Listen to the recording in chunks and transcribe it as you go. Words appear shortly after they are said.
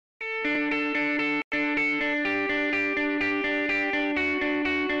Well,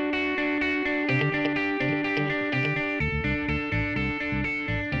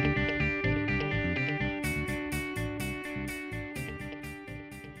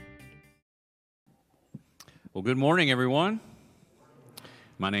 good morning, everyone.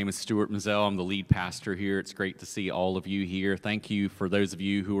 My name is Stuart Mazzell. I'm the lead pastor here. It's great to see all of you here. Thank you for those of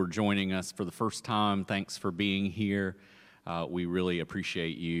you who are joining us for the first time. Thanks for being here. We really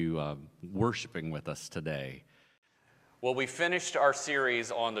appreciate you worshiping with us today. Well, we finished our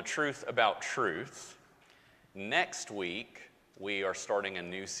series on the truth about truth. Next week, we are starting a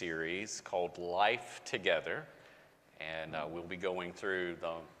new series called Life Together, and we'll be going through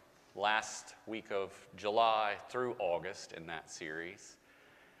the last week of July through August in that series.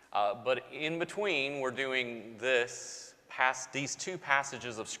 But in between, we're doing these two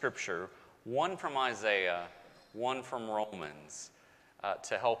passages of Scripture, one from Isaiah, one from Romans,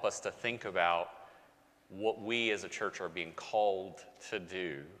 to help us to think about what we as a church are being called to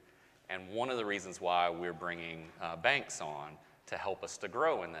do, and one of the reasons why we're bringing Banks on to help us to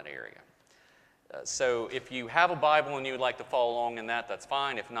grow in that area. So if you have a Bible and you would like to follow along in that, that's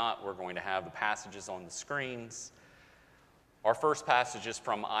fine. If not, we're going to have the passages on the screens. Our first passage is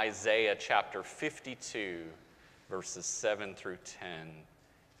from Isaiah chapter 52, verses 7 through 10.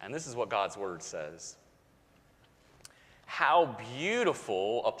 And this is what God's word says. How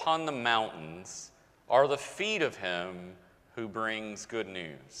beautiful upon the mountains are the feet of him who brings good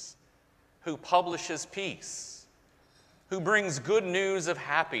news, who publishes peace, who brings good news of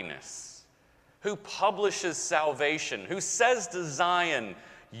happiness, who publishes salvation, who says to Zion,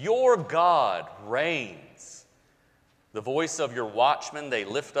 your God reigns. The voice of your watchmen, they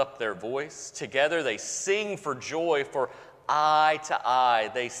lift up their voice. Together they sing for joy, for eye to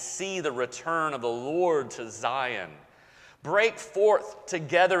eye they see the return of the Lord to Zion. Break forth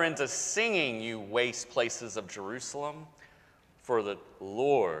together into singing, you waste places of Jerusalem, for the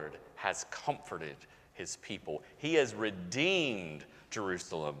Lord has comforted his people. He has redeemed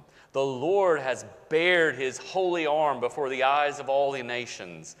Jerusalem. The Lord has bared his holy arm before the eyes of all the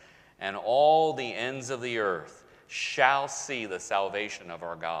nations, and all the ends of the earth shall see the salvation of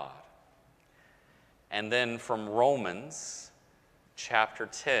our God. And then from Romans chapter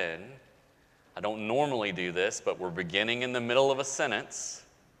 10, I don't normally do this, but we're beginning in the middle of a sentence.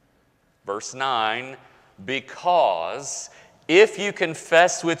 Verse 9, because if you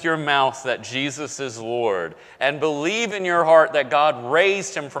confess with your mouth that Jesus is Lord and believe in your heart that God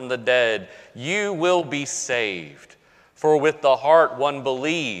raised him from the dead, you will be saved. For with the heart one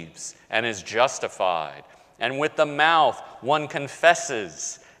believes and is justified, and with the mouth one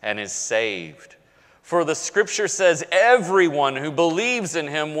confesses and is saved. For the Scripture says, everyone who believes in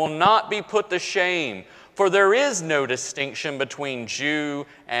him will not be put to shame, for there is no distinction between Jew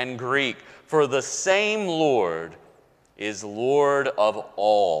and Greek, for the same Lord is Lord of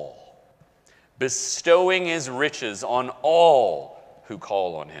all, bestowing his riches on all who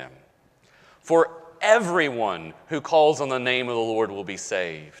call on him. For everyone who calls on the name of the Lord will be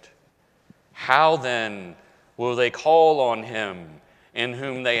saved. How then will they call on him in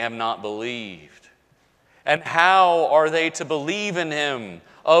whom they have not believed? And how are they to believe in him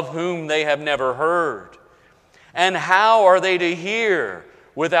of whom they have never heard? And how are they to hear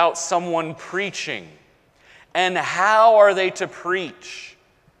without someone preaching? And how are they to preach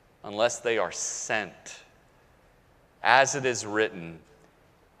unless they are sent? As it is written,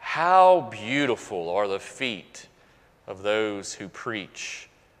 how beautiful are the feet of those who preach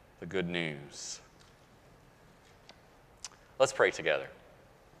the good news. Let's pray together.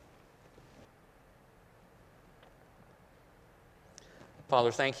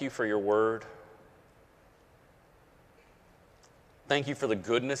 Father, thank you for your word. Thank you for the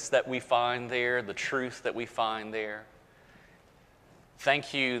goodness that we find there, the truth that we find there.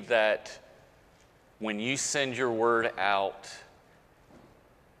 Thank you that when you send your word out,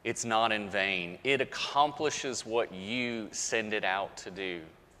 it's not in vain. It accomplishes what you send it out to do.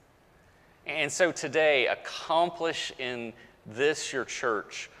 And so today, accomplish in this, your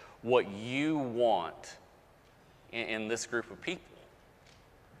church, what you want in this group of people.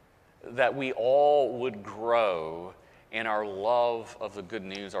 That we all would grow in our love of the good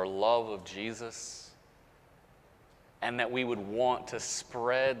news, our love of Jesus, and that we would want to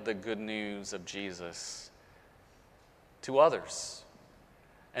spread the good news of Jesus to others,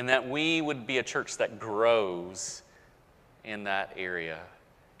 and that we would be a church that grows in that area.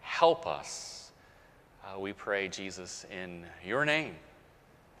 Help us. We pray, Jesus, in your name.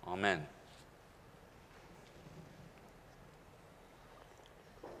 Amen.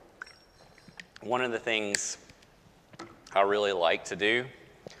 One of the things I really like to do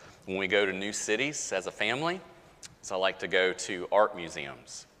when we go to new cities as a family is I like to go to art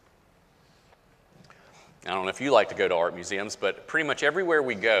museums. I don't know if you like to go to art museums, but pretty much everywhere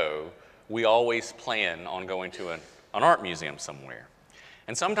we go, we always plan on going to an art museum somewhere.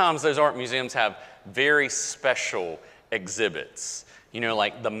 And sometimes those art museums have very special exhibits,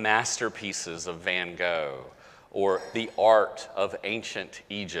 like the masterpieces of Van Gogh, or the art of ancient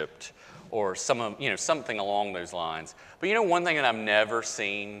Egypt, or something along those lines. But one thing that I've never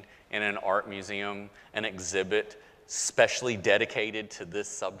seen in an art museum, an exhibit specially dedicated to this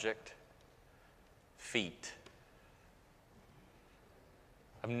subject? Feet.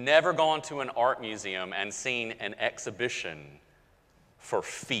 I've never gone to an art museum and seen an exhibition for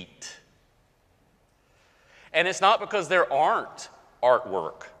feet. And it's not because there aren't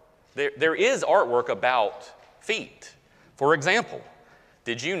artwork. There is artwork about feet. For example,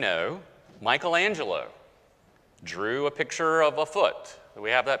 did you know Michelangelo drew a picture of a foot?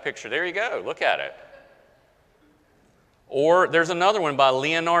 We have that picture. There you go. Look at it. Or there's another one by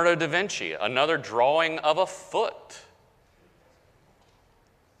Leonardo da Vinci, another drawing of a foot.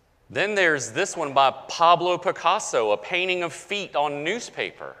 Then there's this one by Pablo Picasso, a painting of feet on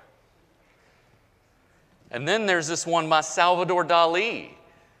newspaper. And then there's this one by Salvador Dali,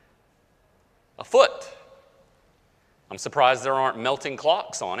 a foot. I'm surprised there aren't melting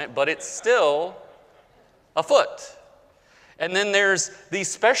clocks on it, but it's still a foot. And then there's these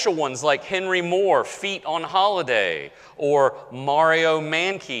special ones like Henry Moore, Feet on Holiday, or Mario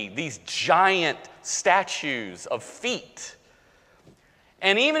Manchi, these giant statues of feet.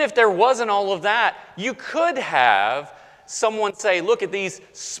 And even if there wasn't all of that, you could have someone say, look at these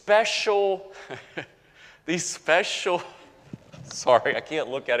special, sorry, I can't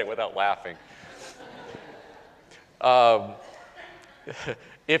look at it without laughing.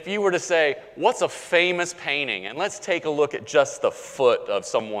 If you were to say, what's a famous painting? And let's take a look at just the foot of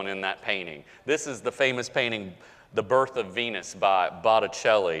someone in that painting. This is the famous painting, The Birth of Venus by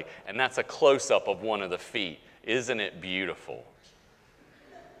Botticelli, and that's a close-up of one of the feet. Isn't it beautiful?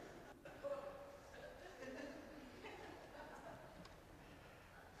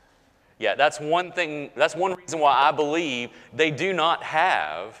 Yeah, that's one reason why I believe they do not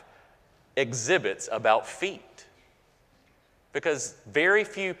have exhibits about feet. Because very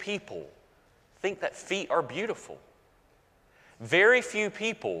few people think that feet are beautiful. Very few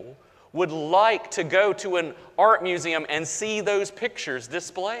people would like to go to an art museum and see those pictures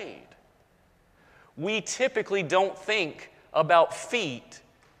displayed. We typically don't think about feet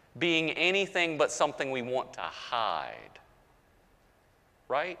being anything but something we want to hide.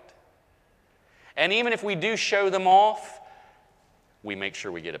 Right? And even if we do show them off, we make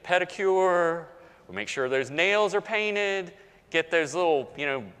sure we get a pedicure, we make sure those nails are painted, get those little,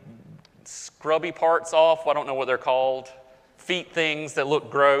 scrubby parts off. I don't know what they're called. Feet things that look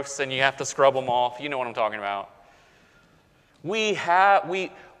gross and you have to scrub them off. You know what I'm talking about.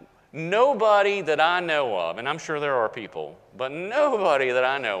 Nobody that I know of, and I'm sure there are people, but nobody that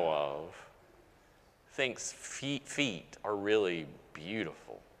I know of thinks feet are really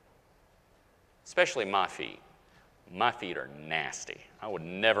beautiful. Especially my feet. My feet are nasty. I would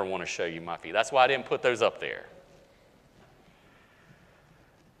never want to show you my feet. That's why I didn't put those up there.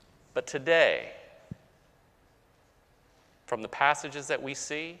 But today, from the passages that we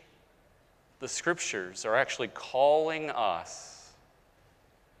see, the Scriptures are actually calling us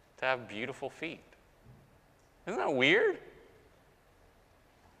to have beautiful feet. Isn't that weird?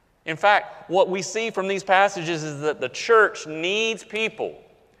 In fact, what we see from these passages is that the church needs people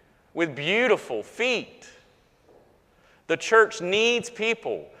with beautiful feet. The church needs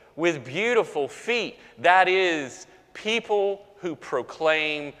people with beautiful feet. That is, people who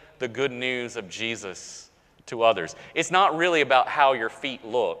proclaim the good news of Jesus to others. It's not really about how your feet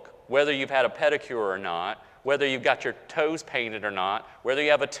look, whether you've had a pedicure or not, whether you've got your toes painted or not, whether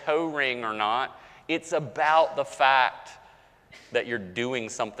you have a toe ring or not. It's about the fact that you're doing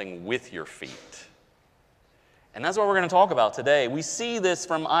something with your feet. And that's what we're going to talk about today. We see this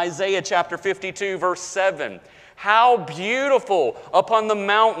from Isaiah chapter 52, verse 7. How beautiful upon the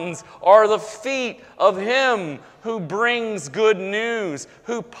mountains are the feet of him who brings good news,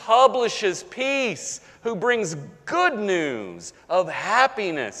 who publishes peace, who brings good news of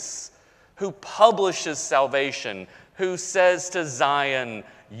happiness, who publishes salvation, who says to Zion,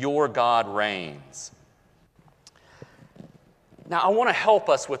 your God reigns. Now, I want to help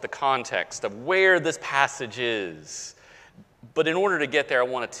us with the context of where this passage is. But in order to get there, I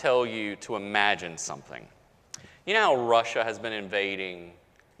want to tell you to imagine something. You know how Russia has been invading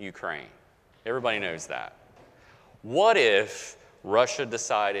Ukraine? Everybody knows that. What if Russia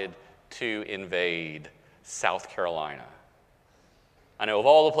decided to invade South Carolina? I know of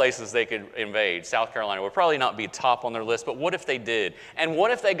all the places they could invade, South Carolina would probably not be top on their list, but what if they did? And what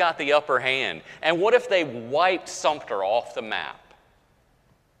if they got the upper hand? And what if they wiped Sumter off the map?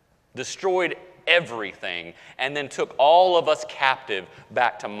 Destroyed everything, and then took all of us captive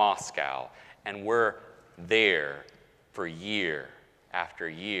back to Moscow. And we're there for year after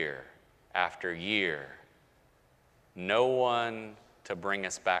year after year. No one to bring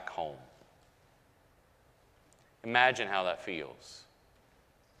us back home. Imagine how that feels.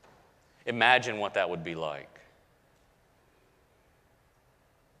 Imagine what that would be like.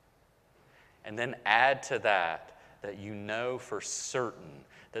 And then add to that you know for certain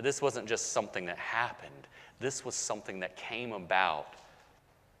that this wasn't just something that happened. This was something that came about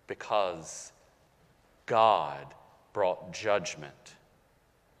because God brought judgment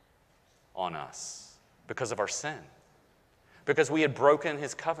on us because of our sin, because we had broken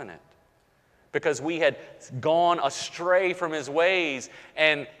His covenant, because we had gone astray from His ways,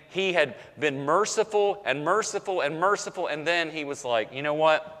 and He had been merciful and merciful and merciful, and then He was like, you know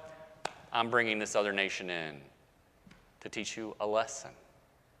what? I'm bringing this other nation in to teach you a lesson.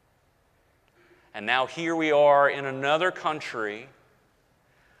 And now here we are in another country,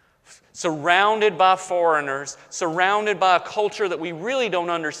 surrounded by foreigners, surrounded by a culture that we really don't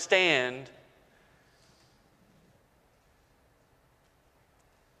understand,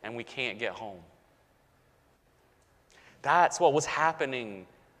 and we can't get home. That's what was happening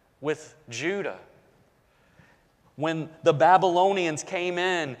with Judah. When the Babylonians came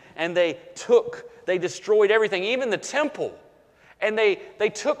in and they destroyed everything, even the temple. And they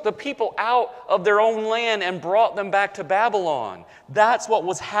took the people out of their own land and brought them back to Babylon. That's what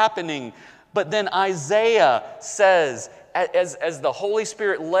was happening. But then Isaiah says, as the Holy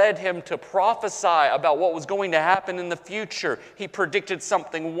Spirit led him to prophesy about what was going to happen in the future, he predicted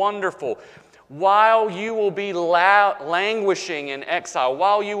something wonderful. While you will be languishing in exile,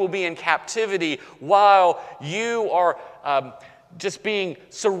 while you will be in captivity, while you are just being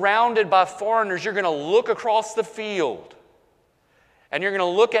surrounded by foreigners, you're going to look across the field. And you're going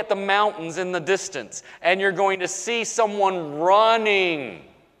to look at the mountains in the distance, and you're going to see someone running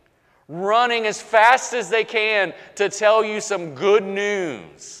as fast as they can to tell you some good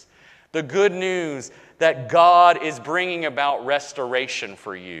news. The good news that God is bringing about restoration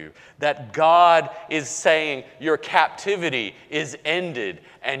for you. That God is saying your captivity is ended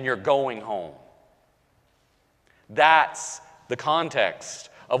and you're going home. That's the context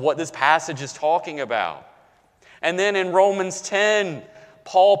of what this passage is talking about. And then in Romans 10,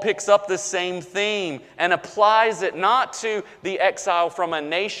 Paul picks up the same theme and applies it not to the exile from a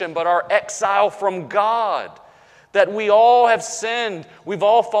nation, but our exile from God. That we all have sinned. We've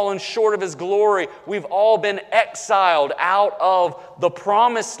all fallen short of His glory. We've all been exiled out of the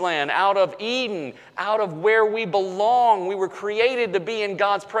promised land, out of Eden, out of where we belong. We were created to be in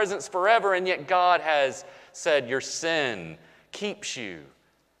God's presence forever, and yet God has said, your sin keeps you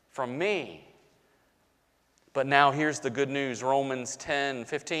from me. But now here's the good news, Romans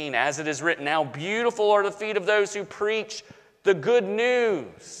 10:15. As it is written, how beautiful are the feet of those who preach the good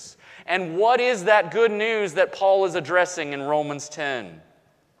news. And what is that good news that Paul is addressing in Romans 10?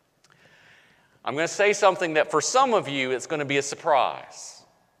 I'm going to say something that for some of you it's going to be a surprise.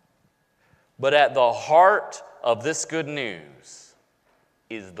 But at the heart of this good news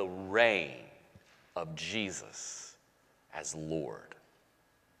is the reign of Jesus as Lord.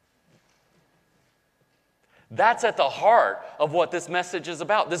 That's at the heart of what this message is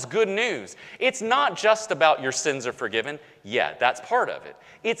about, this good news. It's not just about your sins are forgiven. Yeah, that's part of it.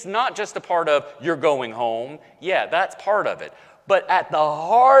 It's not just a part of you're going home. Yeah, that's part of it. But at the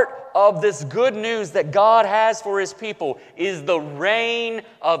heart of this good news that God has for His people is the reign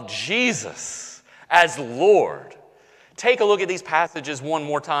of Jesus as Lord. Take a look at these passages one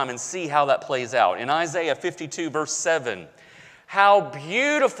more time and see how that plays out. In Isaiah 52, verse 7, how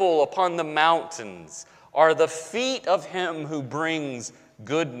beautiful upon the mountains are the feet of Him who brings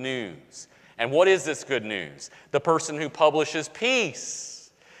good news. And what is this good news? The person who publishes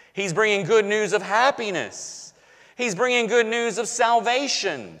peace. He's bringing good news of happiness. He's bringing good news of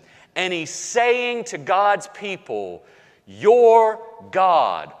salvation. And He's saying to God's people, your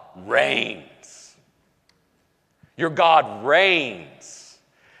God reigns. Your God reigns.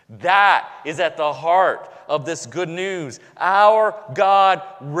 That is at the heart of this good news. Our God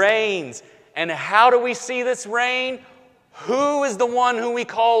reigns. And how do we see this reign? Who is the one who we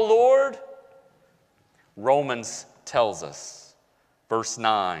call Lord? Romans tells us, verse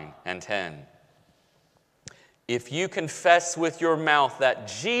 9 and 10. If you confess with your mouth that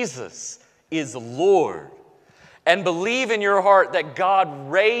Jesus is Lord and believe in your heart that God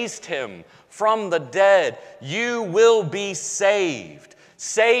raised him from the dead, you will be saved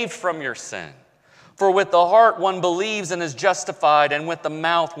from your sin. For with the heart one believes and is justified, and with the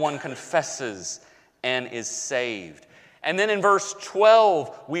mouth one confesses and is saved. And then in verse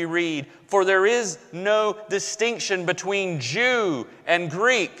 12 we read, for there is no distinction between Jew and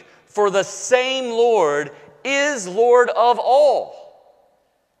Greek, for the same Lord is Lord of all.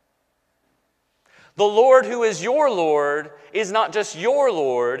 The Lord who is your Lord is not just your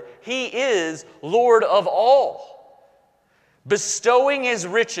Lord, He is Lord of all, bestowing His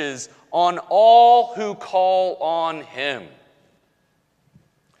riches on all who call on Him.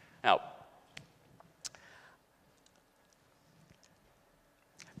 Now,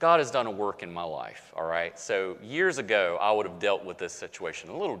 God has done a work in my life, all right? So years ago, I would have dealt with this situation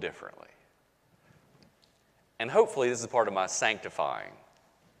a little differently. And hopefully this is part of my sanctifying,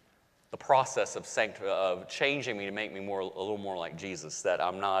 the process of changing me to make me a little more like Jesus, that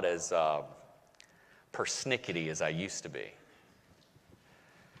I'm not as persnickety as I used to be.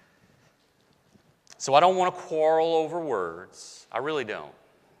 So I don't want to quarrel over words. I really don't.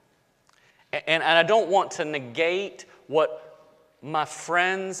 And I don't want to negate what my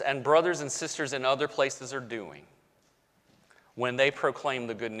friends and brothers and sisters in other places are doing when they proclaim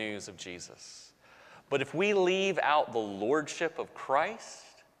the good news of Jesus. But if we leave out the lordship of Christ,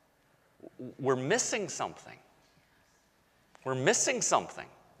 we're missing something. We're missing something.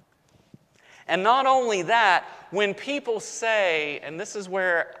 And not only that, when people say, and this is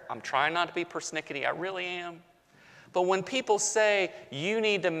where I'm trying not to be persnickety, I really am, but when people say, you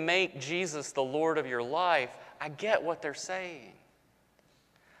need to make Jesus the Lord of your life, I get what they're saying.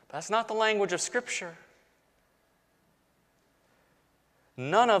 But that's not the language of Scripture.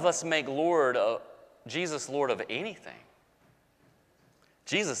 None of us make Jesus Lord of anything.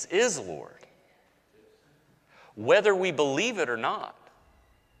 Jesus is Lord. Whether we believe it or not,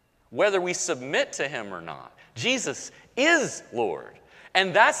 whether we submit to Him or not, Jesus is Lord.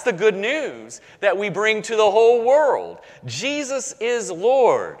 And that's the good news that we bring to the whole world. Jesus is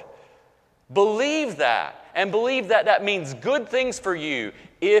Lord. Believe that, and believe that that means good things for you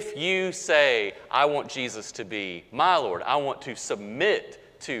if you say, I want Jesus to be my Lord. I want to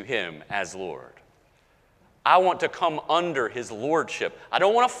submit to Him as Lord. I want to come under His lordship. I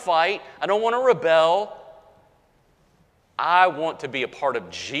don't want to fight. I don't want to rebel. I want to be a part of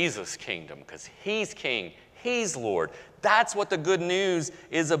Jesus' kingdom because He's King. He's Lord. That's what the good news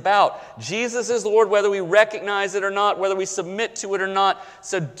is about. Jesus is Lord whether we recognize it or not, whether we submit to it or not.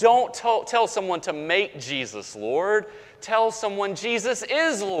 So don't tell someone to make Jesus Lord. Tell someone Jesus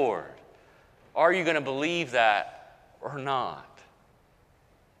is Lord. Are you going to believe that or not?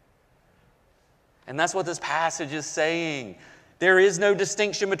 And that's what this passage is saying. There is no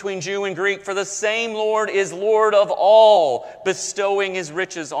distinction between Jew and Greek, for the same Lord is Lord of all, bestowing His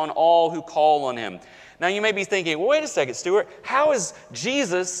riches on all who call on Him. Now you may be thinking, well, wait a second, Stuart, how is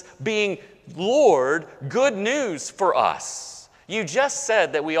Jesus being Lord good news for us? You just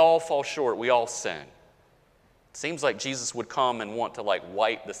said that we all fall short, we all sin. It seems like Jesus would come and want to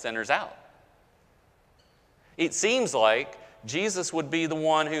wipe the sinners out. It seems like Jesus would be the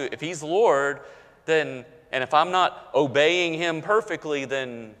one who, if He's Lord, then, and if I'm not obeying Him perfectly,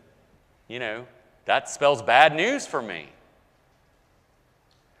 then, that spells bad news for me.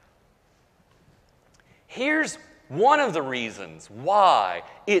 Here's one of the reasons why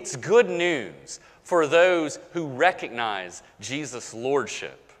it's good news for those who recognize Jesus'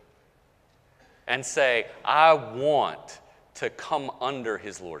 lordship and say, I want to come under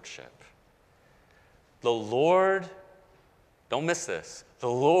His lordship. The Lord, don't miss this, the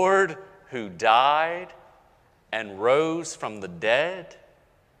Lord who died and rose from the dead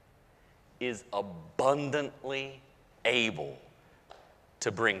is abundantly able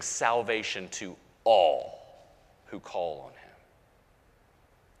to bring salvation to all who call on Him.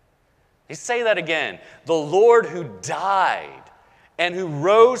 You say that again. The Lord who died and who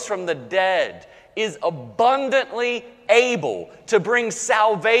rose from the dead is abundantly able to bring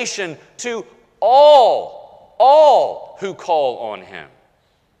salvation to all who call on Him.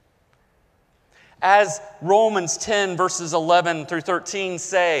 As Romans 10 verses 11 through 13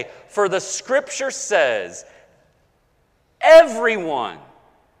 say, for the Scripture says, everyone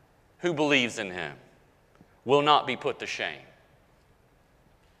who believes in Him will not be put to shame.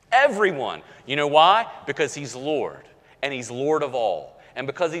 Everyone. You know why? Because He's Lord, and He's Lord of all. And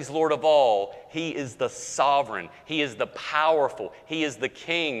because He's Lord of all, He is the sovereign. He is the powerful. He is the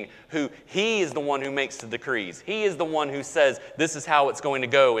King He is the one who makes the decrees. He is the one who says, this is how it's going to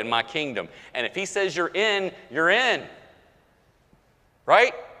go in my kingdom. And if He says you're in, you're in.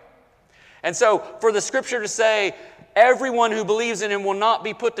 Right? And so for the Scripture to say, everyone who believes in Him will not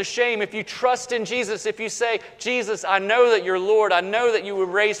be put to shame. If you trust in Jesus, if you say, Jesus, I know that you're Lord, I know that you were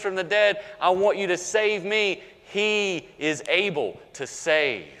raised from the dead, I want you to save me, He is able to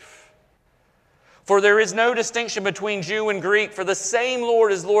save. For there is no distinction between Jew and Greek, for the same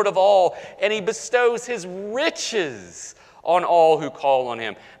Lord is Lord of all, and He bestows His riches on all who call on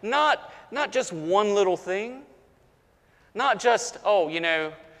Him. Not just one little thing. Not just,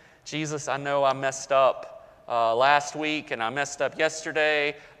 Jesus, I know I messed up last week and I messed up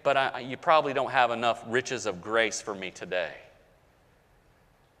yesterday, but you probably don't have enough riches of grace for me today.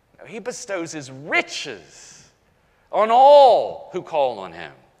 No, He bestows His riches on all who call on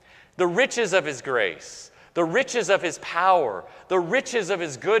Him. The riches of His grace, the riches of His power, the riches of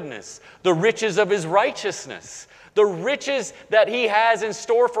His goodness, the riches of His righteousness, the riches that He has in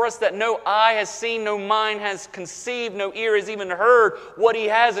store for us that no eye has seen, no mind has conceived, no ear has even heard what He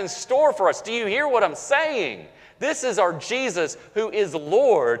has in store for us. Do you hear what I'm saying? This is our Jesus who is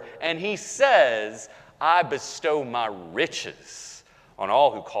Lord, and He says, I bestow my riches on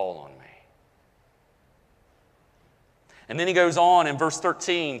all who call on me. And then He goes on in verse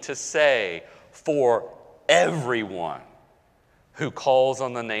 13 to say, for everyone who calls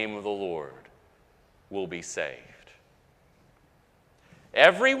on the name of the Lord will be saved.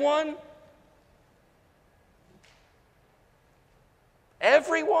 Everyone?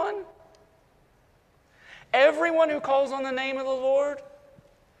 Everyone? Everyone who calls on the name of the Lord?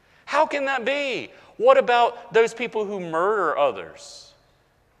 How can that be? What about those people who murder others?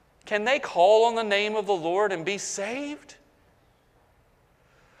 Can they call on the name of the Lord and be saved?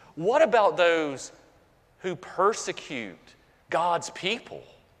 What about those who persecute God's people?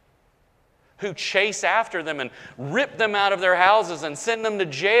 Who chase after them and rip them out of their houses and send them to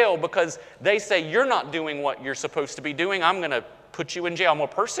jail because they say, you're not doing what you're supposed to be doing. I'm going to put you in jail. I'm going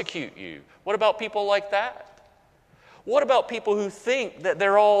to persecute you. What about people like that? What about people who think that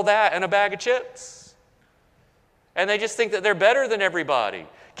they're all that in a bag of chips? And they just think that they're better than everybody.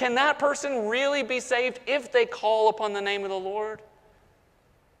 Can that person really be saved if they call upon the name of the Lord?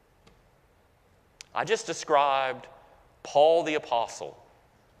 I just described Paul the Apostle,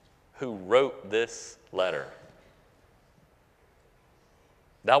 who wrote this letter.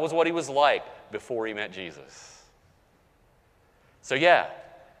 That was what he was like before he met Jesus. So yeah,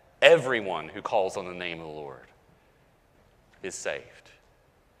 everyone who calls on the name of the Lord is saved.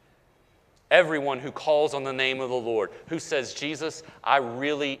 Everyone who calls on the name of the Lord, who says, Jesus, I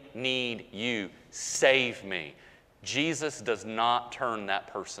really need you, save me. Jesus does not turn that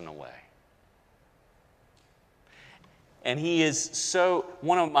person away. And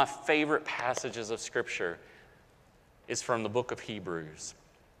one of my favorite passages of Scripture is from the book of Hebrews.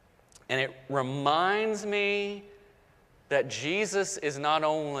 And it reminds me that Jesus is not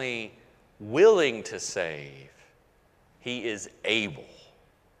only willing to save, He is able.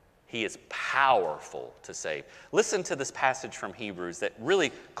 He is powerful to save. Listen to this passage from Hebrews that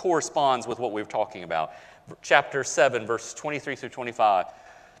really corresponds with what we were talking about. Chapter 7, verses 23 through 25.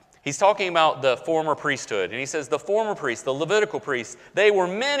 He's talking about the former priesthood, and he says the former priests, the Levitical priests, they were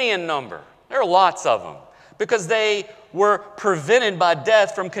many in number. There are lots of them because they were prevented by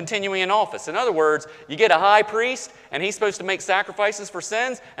death from continuing in office. In other words, you get a high priest, and he's supposed to make sacrifices for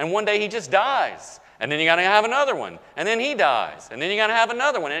sins, and one day he just dies. And then you got to have another one, and then he dies, and then you got to have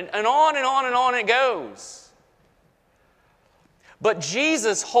another one, and on and on and on it goes. But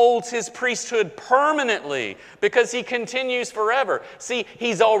Jesus holds His priesthood permanently because He continues forever. See,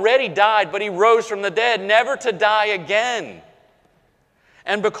 He's already died, but He rose from the dead, never to die again.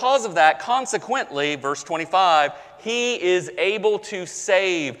 And because of that, consequently, verse 25, He is able to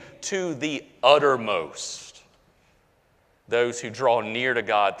save to the uttermost those who draw near to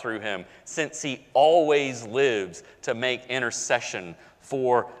God through Him, since He always lives to make intercession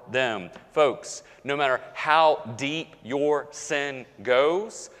for them. Folks, no matter how deep your sin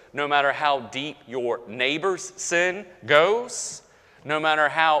goes, no matter how deep your neighbor's sin goes, no matter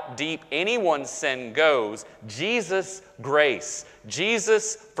how deep anyone's sin goes, Jesus' grace,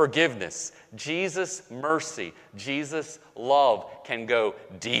 Jesus' forgiveness, Jesus' mercy, Jesus' love can go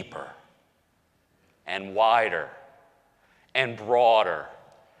deeper and wider and broader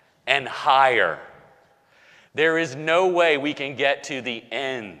and higher. There is no way we can get to the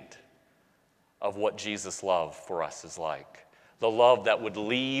end of what Jesus' love for us is like. The love that would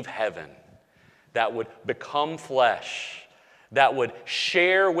leave heaven, that would become flesh, that would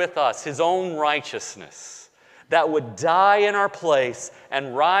share with us His own righteousness, that would die in our place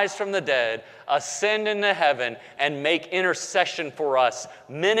and rise from the dead, ascend into heaven, and make intercession for us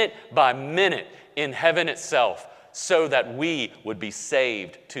minute by minute in heaven itself. so that we would be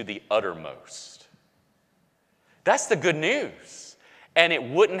saved to the uttermost. That's the good news. And it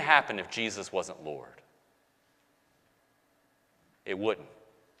wouldn't happen if Jesus wasn't Lord. It wouldn't.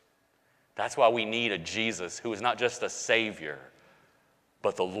 That's why we need a Jesus who is not just a Savior,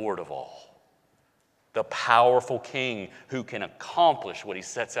 but the Lord of all. The powerful King who can accomplish what he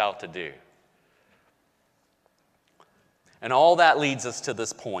sets out to do. And all that leads us to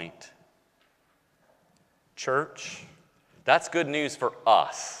this point. Church, that's good news for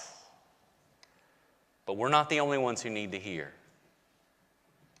us. But we're not the only ones who need to hear.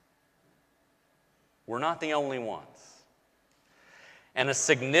 We're not the only ones. And a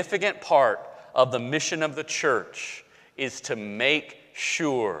significant part of the mission of the church is to make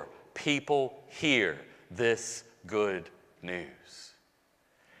sure people hear this good news.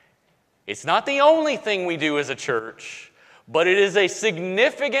 It's not the only thing we do as a church, but it is a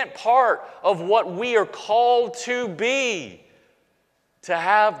significant part of what we are called to be, to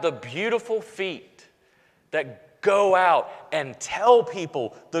have the beautiful feet that go out and tell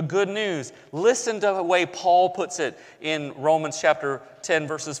people the good news. Listen to the way Paul puts it in Romans chapter 10,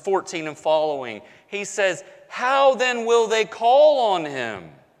 verses 14 and following. He says, "How then will they call on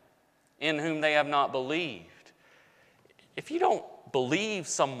him in whom they have not believed?" If you don't believe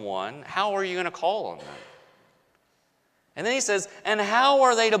someone, how are you going to call on them? And then he says, "And how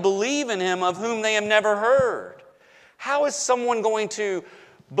are they to believe in him of whom they have never heard?" How is someone going to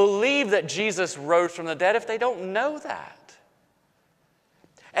believe that Jesus rose from the dead if they don't know that?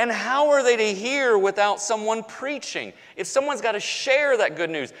 And how are they to hear without someone preaching? If someone's got to share that good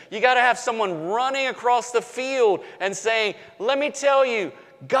news, you got to have someone running across the field and saying, "Let me tell you,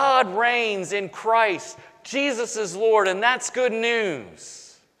 God reigns in Christ. Jesus is Lord," and that's good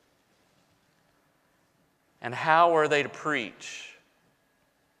news. And how are they to preach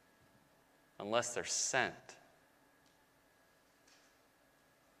unless they're sent?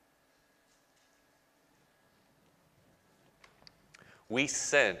 We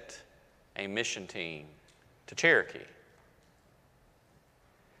sent a mission team to Cherokee.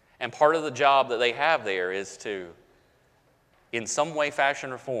 And part of the job that they have there is to, in some way,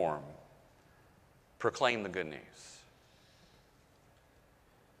 fashion, or form, proclaim the good news.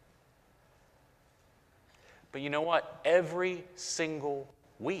 But you know what? Every single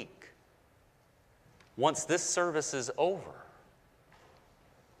week, once this service is over,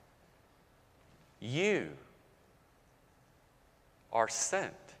 you are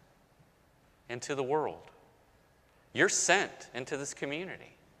sent into the world. You're sent into this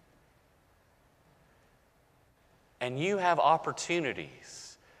community. And you have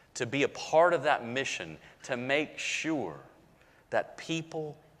opportunities to be a part of that mission, to make sure that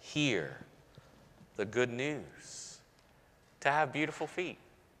people hear the good news, to have beautiful feet.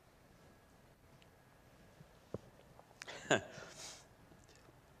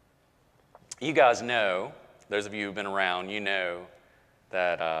 You guys know, those of you who've been around, you know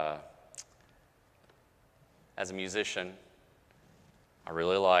that as a musician, I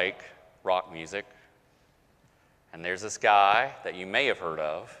really like rock music. And there's this guy that you may have heard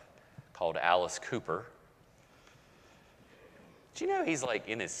of called Alice Cooper. Do you know he's like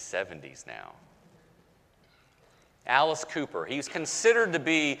in his 70s now? Alice Cooper. He's considered to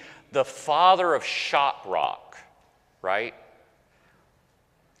be the father of shock rock, right?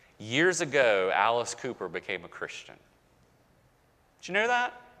 Years ago, Alice Cooper became a Christian. Did you know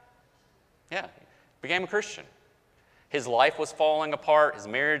that? Yeah, he became a Christian. His life was falling apart. His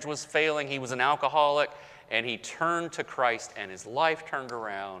marriage was failing. He was an alcoholic. And he turned to Christ, and his life turned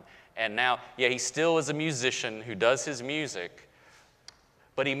around. And now, yeah, he still is a musician who does his music,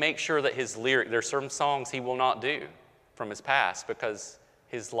 but he makes sure that his lyric, there's certain songs he will not do from his past because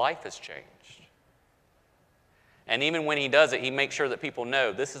his life has changed. And even when he does it, he makes sure that people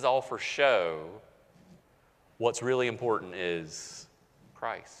know this is all for show. What's really important is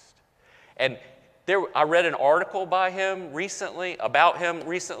Christ. And I read an article about him recently,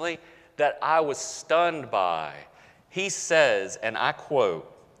 that I was stunned by. He says, and I quote,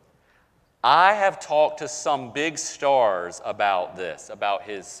 "I have talked to some big stars about this, about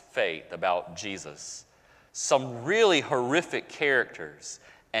his faith, about Jesus. Some really horrific characters,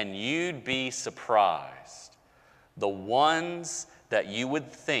 and you'd be surprised. The ones that you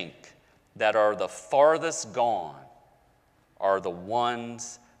would think that are the farthest gone are the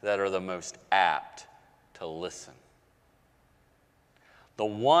ones that are the most apt to listen." The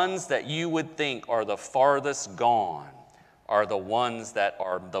ones that you would think are the farthest gone are the ones that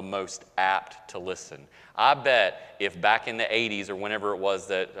are the most apt to listen. I bet if back in the 80s or whenever it was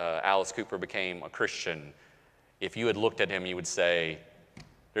that Alice Cooper became a Christian, if you had looked at him, you would say,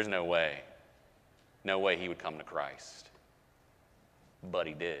 "There's no way. no way he would come to Christ. But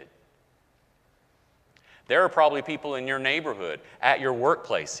he did. There are probably people in your neighborhood, at your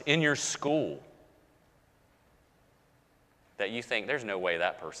workplace, in your school, that you think there's no way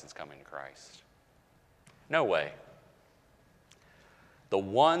that person's coming to Christ. No way. The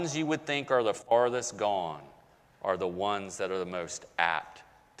ones you would think are the farthest gone are the ones that are the most apt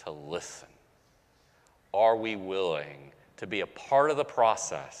to listen. Are we willing to be a part of the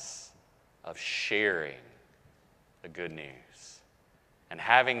process of sharing the good news and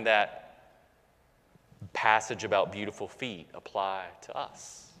having that passage about beautiful feet apply to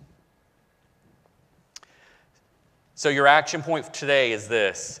us? So your action point today is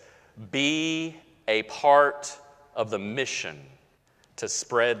this: be a part of the mission to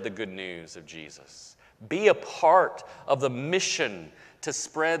spread the good news of Jesus. Be a part of the mission to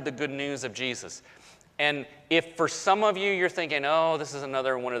spread the good news of Jesus. And if for some of you you're thinking, oh, this is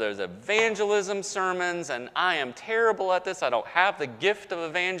another one of those evangelism sermons and I am terrible at this, I don't have the gift of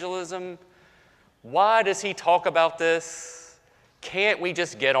evangelism, why does he talk about this? Can't we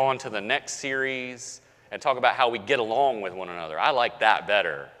just get on to the next series and talk about how we get along with one another? I like that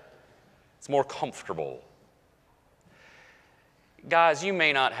better. It's more comfortable. Guys, you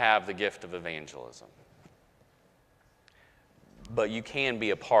may not have the gift of evangelism, but you can be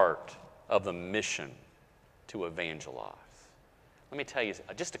a part of the mission to evangelize. Let me tell you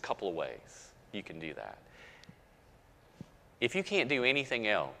just a couple of ways you can do that. If you can't do anything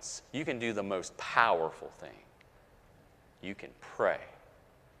else, you can do the most powerful thing. You can pray.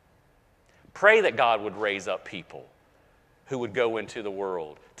 Pray that God would raise up people who would go into the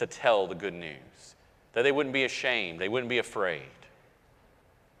world to tell the good news, that they wouldn't be ashamed, they wouldn't be afraid,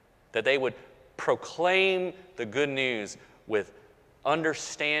 that they would proclaim the good news with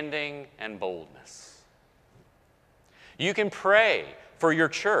understanding and boldness. You can pray for your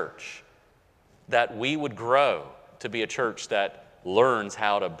church that we would grow to be a church that learns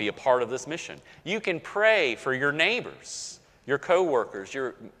how to be a part of this mission. You can pray for your neighbors, your coworkers,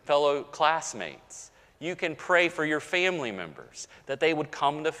 your fellow classmates. You can pray for your family members that they would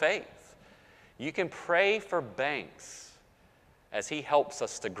come to faith. You can pray for Banks as he helps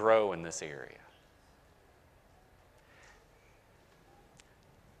us to grow in this area.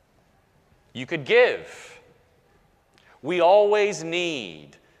 You could give. We always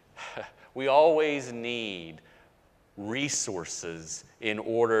need resources in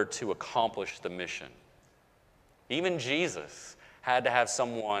order to accomplish the mission. Even Jesus had to have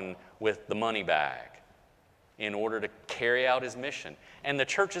someone with the money bag in order to carry out his mission. And the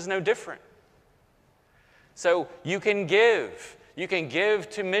church is no different. So you can give. You can give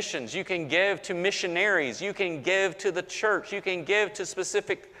to missions. You can give to missionaries. You can give to the church. You can give to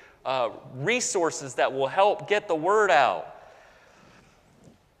specific resources that will help get the word out.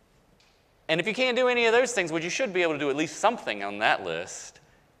 And if you can't do any of those things, which you should be able to do at least something on that list,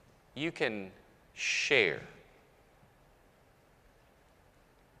 you can share.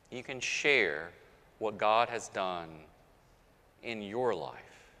 You can share what God has done in your life.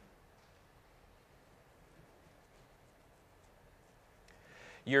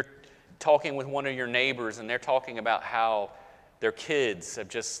 You're talking with one of your neighbors and they're talking about how their kids have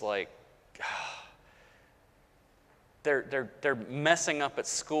just they're messing up at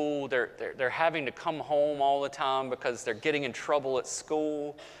school. They're having to come home all the time because they're getting in trouble at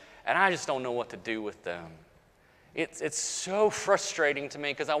school, and I just don't know what to do with them. It's so frustrating to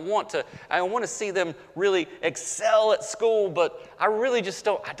me because I want to see them really excel at school, but I really just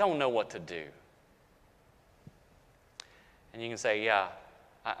don't know what to do. And you can say, yeah,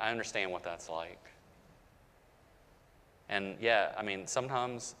 I understand what that's like. And yeah, I mean,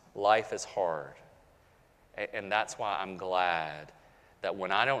 sometimes life is hard. And that's why I'm glad that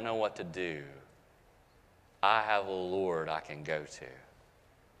when I don't know what to do, I have a Lord I can go to.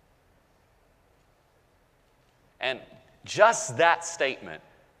 And just that statement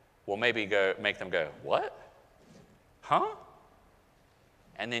will maybe make them go, what? Huh?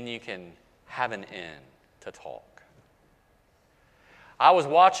 And then you can have an end to talk. I was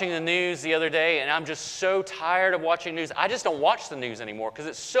watching the news the other day, and I'm just so tired of watching news. I just don't watch the news anymore because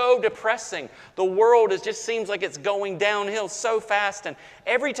it's so depressing. The world just seems like it's going downhill so fast, and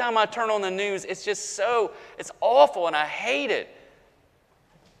every time I turn on the news, it's awful, and I hate it.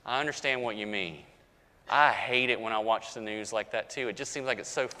 I understand what you mean. I hate it when I watch the news like that too. It just seems like it's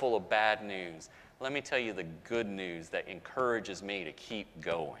so full of bad news. Let me tell you the good news that encourages me to keep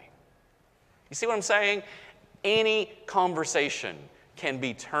going. You see what I'm saying? Any conversation can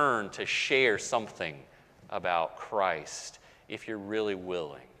be turned to share something about Christ if you're really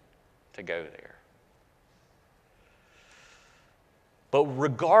willing to go there. But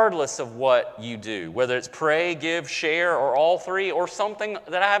regardless of what you do, whether it's pray, give, share, or all three, or something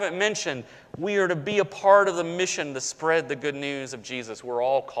that I haven't mentioned, we are to be a part of the mission to spread the good news of Jesus. We're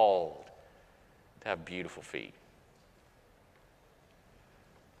all called to have beautiful feet.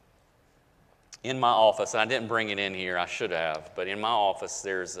 In my office, and I didn't bring it in here, I should have, but in my office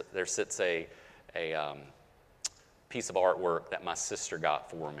there sits a piece of artwork that my sister got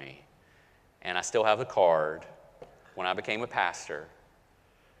for me. And I still have the card. When I became a pastor,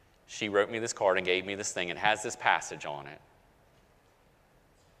 she wrote me this card and gave me this thing. It has this passage on it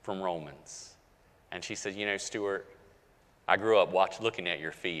from Romans. And she said, you know, Stuart, I grew up looking at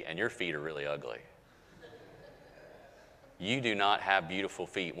your feet, and your feet are really ugly. You do not have beautiful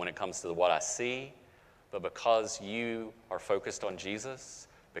feet when it comes to what I see, but because you are focused on Jesus,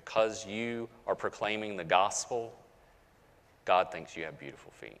 because you are proclaiming the gospel, God thinks you have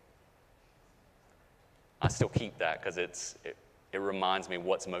beautiful feet. I still keep that because it reminds me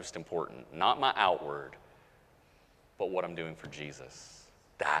what's most important. Not my outward, but what I'm doing for Jesus.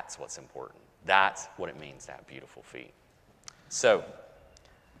 That's what's important. That's what it means to have beautiful feet. So,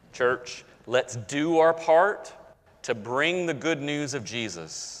 church, let's do our part to bring the good news of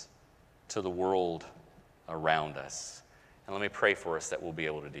Jesus to the world around us. And let me pray for us that we'll be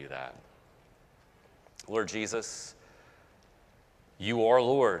able to do that. Lord Jesus, you are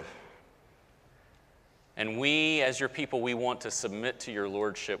Lord. And we, as your people, we want to submit to your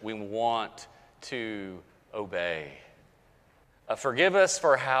lordship. We want to obey. Forgive us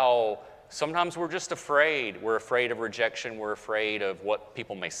for how sometimes we're just afraid. We're afraid of rejection. We're afraid of what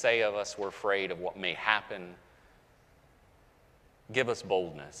people may say of us. We're afraid of what may happen. Give us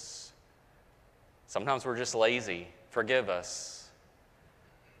boldness. Sometimes we're just lazy. Forgive us.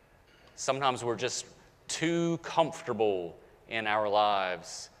 Sometimes we're just too comfortable in our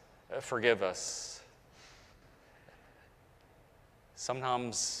lives. Forgive us.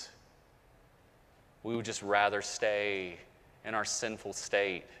 Sometimes we would just rather stay in our sinful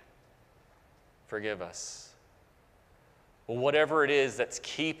state. Forgive us. Well, whatever it is that's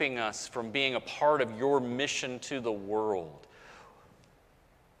keeping us from being a part of your mission to the world,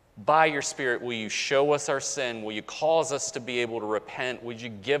 by your Spirit, will you show us our sin? Will you cause us to be able to repent? Would you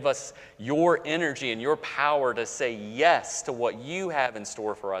give us your energy and your power to say yes to what you have in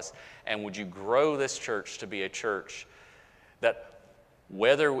store for us? And would you grow this church to be a church that,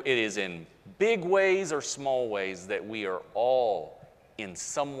 whether it is in big ways or small ways, that we are all in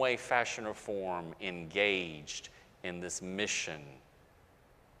some way, fashion, or form engaged in this mission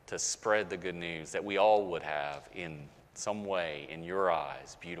to spread the good news, that we all would have in some way, in your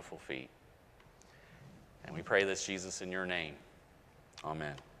eyes, beautiful feet. And we pray this, Jesus, in your name.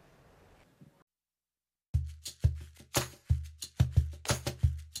 Amen.